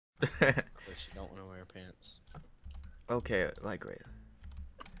Of course, you don't want to wear pants. Okay, like right.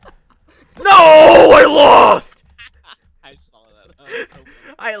 No, I lost. I saw that. That was so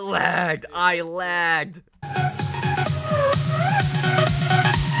funny. I lagged. I lagged.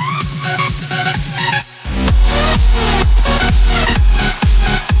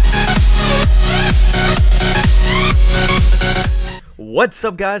 What's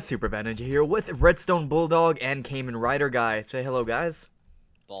up, guys? Super Bad Ninja here with Redstone Bulldog and Cayman Rider Guy. Say hello, guys.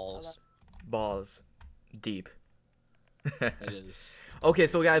 Balls. Balls. Deep. It is. Okay,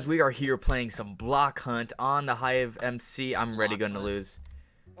 so guys, we are here playing some Block Hunt on the Hive MC. I'm ready Block gonna Hunt? lose.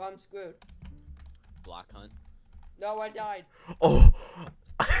 Oh, I'm screwed. Block hunt. No, I died. Oh,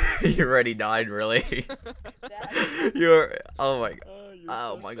 you already died, really? That You're. Oh my god. You're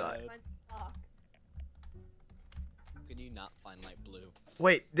Oh so my God. sad. my block. Can you not find light blue?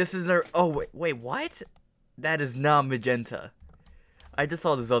 Wait, this is their. Oh wait, what? That is not magenta. I just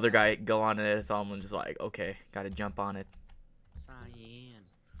saw this other guy go on it, so I'm just like, okay, gotta jump on it. Cyan.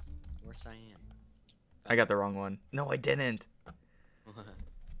 Where's Cyan? I got the wrong one. No, I didn't.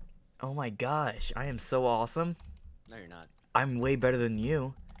 Oh my gosh, I am so awesome. No, you're not. I'm way better than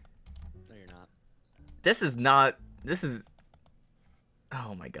you. No, you're not. This is not. This is.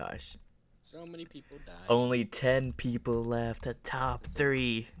 Oh my gosh. So many people died. Only 10 people left. The top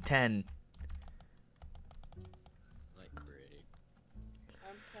 3. 10. Like great.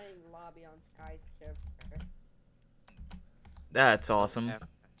 I'm playing lobby on Sky's server. That's awesome.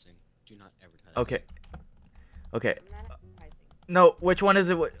 Advertising. Do not advertise. Okay. Okay. I'm not advertising. No, which one is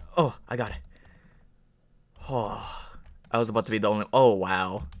it? Oh, I got it. Oh, I was about to be the only. Oh,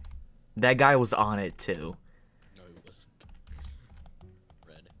 wow. That guy was on it too. No, it wasn't.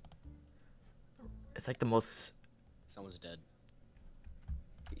 Red. It's like the most. Someone's dead.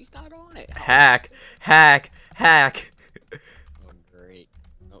 He's not on it. Hack. Hack. Hack. Oh, great.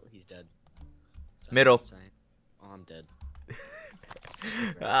 Oh, he's dead. Sorry, Middle. Cyan. Oh, I'm dead.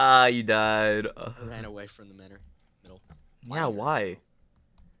 Ah, you died. I ran away from the middle. Yeah, why?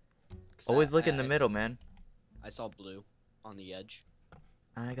 'Cause Always look in the I- middle, man. I saw blue on the edge.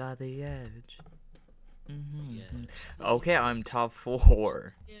 I got the edge. Yeah. Okay, I'm top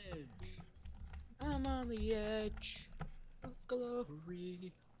 4. Edge. I'm on the edge of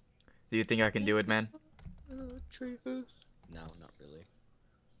glory. Do you think I can do it, man? Truth. No, not really.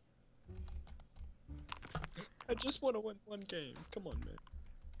 I just want to win one game. Come on, man.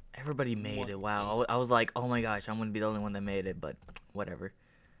 Everybody made One it. Wow. I was like, oh my gosh, I'm gonna be the only one that made it, but whatever.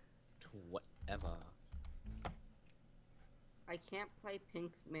 Whatever. I can't play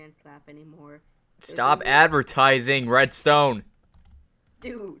Pink Man Slap anymore. Stop advertising, Redstone.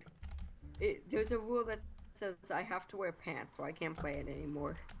 Dude, there's a rule that says I have to wear pants, so I can't play it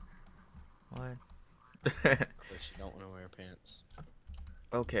anymore. What? Of course, you don't want to wear pants.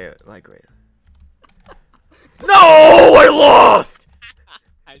 Okay, like right. No, I lost.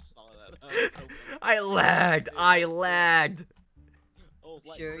 I saw that. That was so funny. I lagged. I lagged. Oh,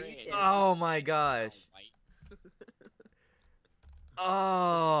 like Sure you red. did. Oh Just- my gosh. Oh, white.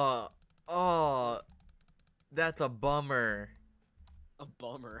 Oh, oh, that's a bummer. A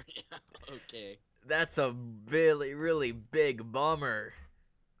bummer. Yeah. Okay. That's a really, really big bummer.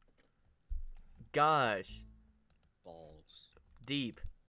 Gosh, Balls. deep.